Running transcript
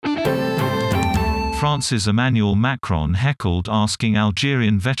France's Emmanuel Macron heckled asking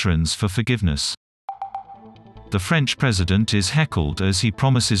Algerian veterans for forgiveness. The French president is heckled as he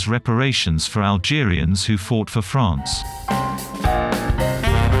promises reparations for Algerians who fought for France.